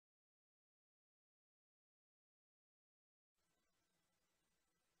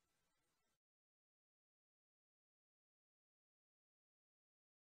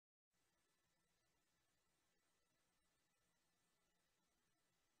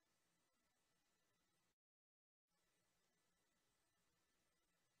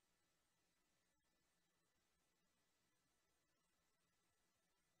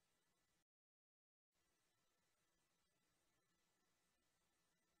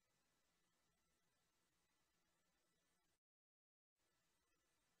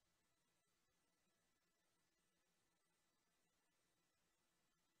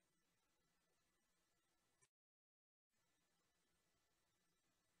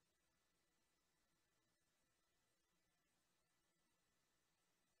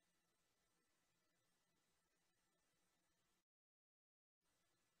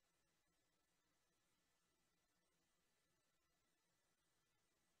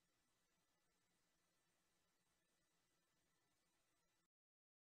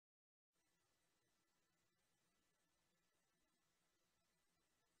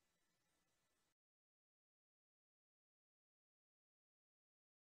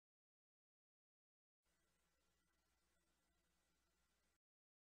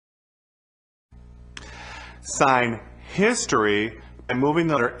Sign history by moving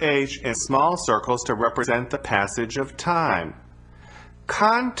the letter H in small circles to represent the passage of time.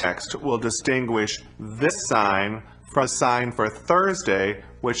 Context will distinguish this sign from a sign for Thursday,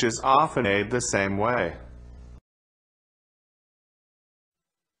 which is often made the same way.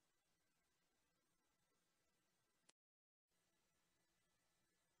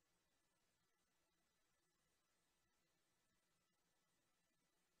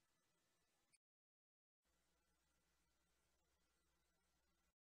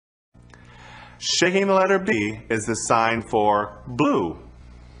 Shaking the letter B is the sign for blue.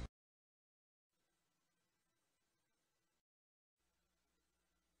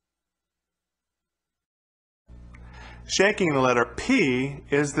 Shaking the letter P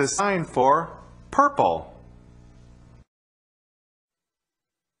is the sign for purple.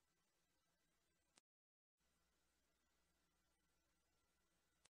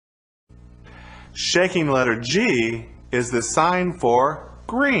 Shaking the letter G is the sign for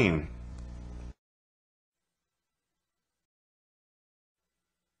green.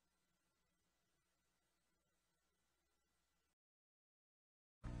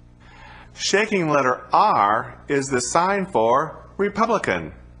 Shaking the letter R is the sign for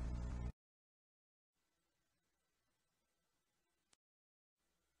Republican.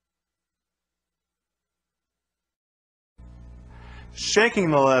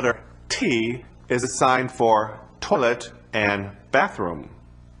 Shaking the letter T is a sign for toilet and bathroom.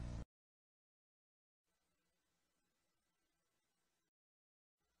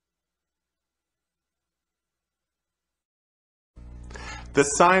 The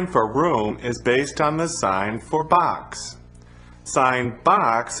sign for room is based on the sign for box. Sign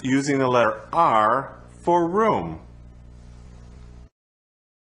box using the letter R for room.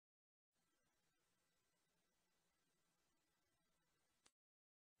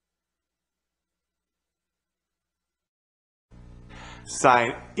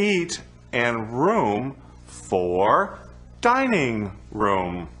 Sign eat and room for dining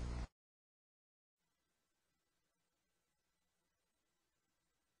room.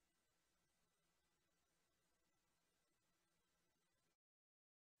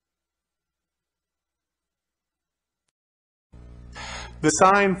 The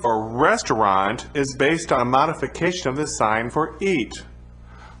sign for restaurant is based on a modification of the sign for eat.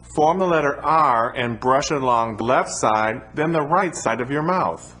 Form the letter R and brush it along the left side, then the right side of your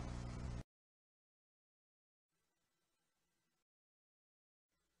mouth.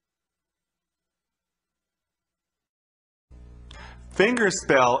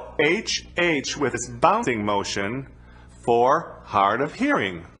 Fingerspell HH with its bouncing motion for hard of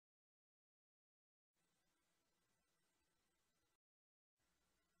hearing.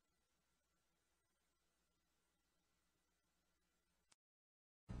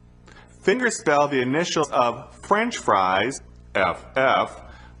 Fingerspell the initials of French fries, FF,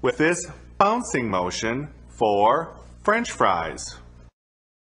 with this bouncing motion for French fries.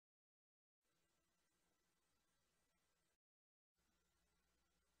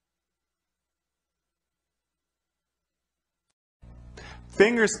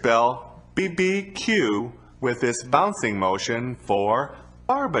 Fingerspell BBQ with this bouncing motion for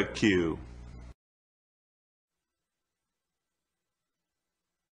barbecue.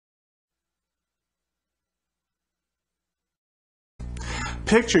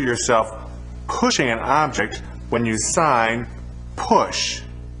 Picture yourself pushing an object when you sign push.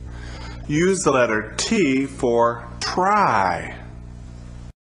 Use the letter T for try.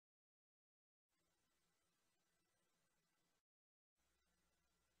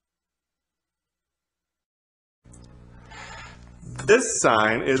 This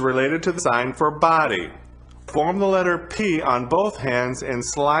sign is related to the sign for body. Form the letter P on both hands and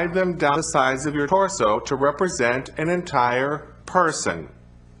slide them down the sides of your torso to represent an entire person.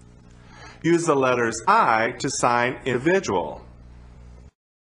 Use the letters I to sign individual.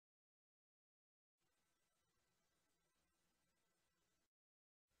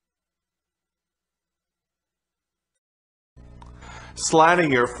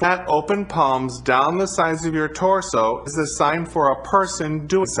 Sliding your flat open palms down the sides of your torso is a sign for a person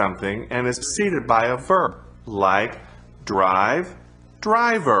doing something and is preceded by a verb, like drive,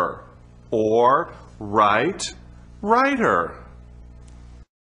 driver, or write, writer.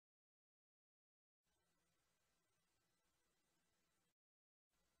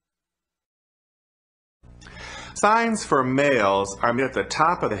 Signs for males are made at the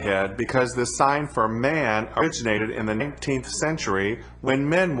top of the head because the sign for man originated in the 19th century when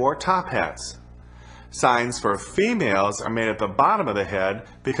men wore top hats. Signs for females are made at the bottom of the head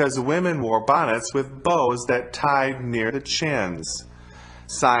because women wore bonnets with bows that tied near the chins.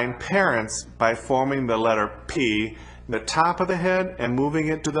 Sign parents by forming the letter P in the top of the head and moving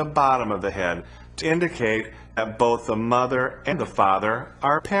it to the bottom of the head to indicate that both the mother and the father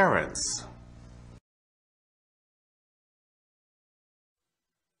are parents.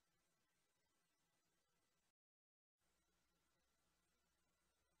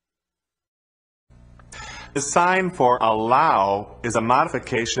 The sign for allow is a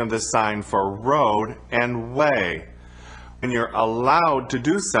modification of the sign for road and way. When you're allowed to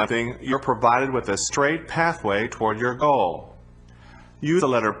do something, you're provided with a straight pathway toward your goal. Use the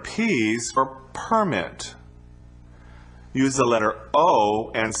letter P's for permit. Use the letter O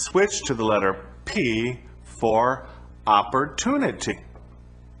and switch to the letter P for opportunity.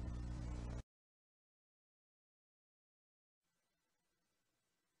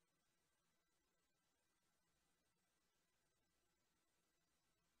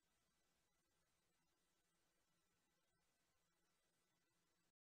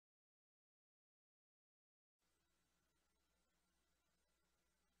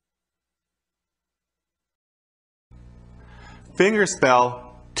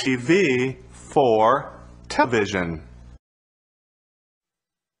 Fingerspell TV for television.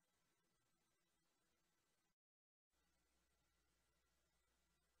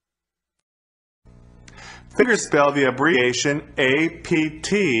 Fingerspell the abbreviation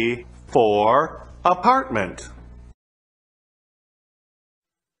APT for apartment.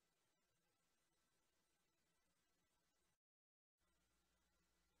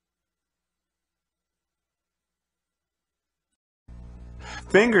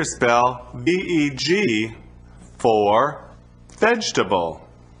 Fingerspell VEG for vegetable.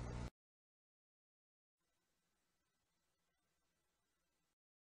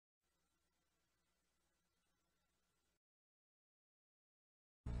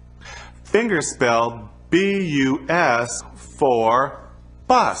 Fingerspell BUS for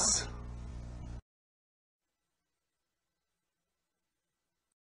bus.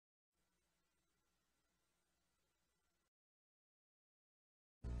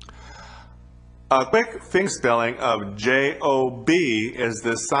 A quick fingerspelling of JOB is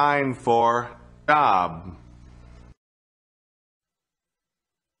the sign for job.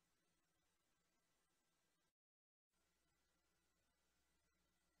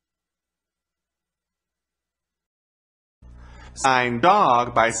 Sign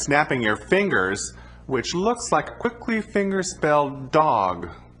dog by snapping your fingers, which looks like a quickly fingerspelled dog.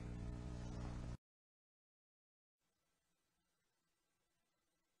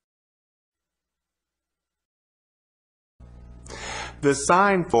 The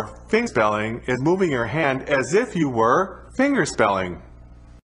sign for fingerspelling is moving your hand as if you were fingerspelling.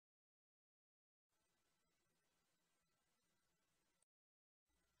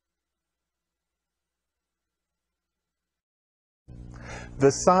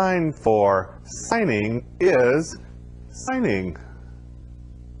 The sign for signing is signing.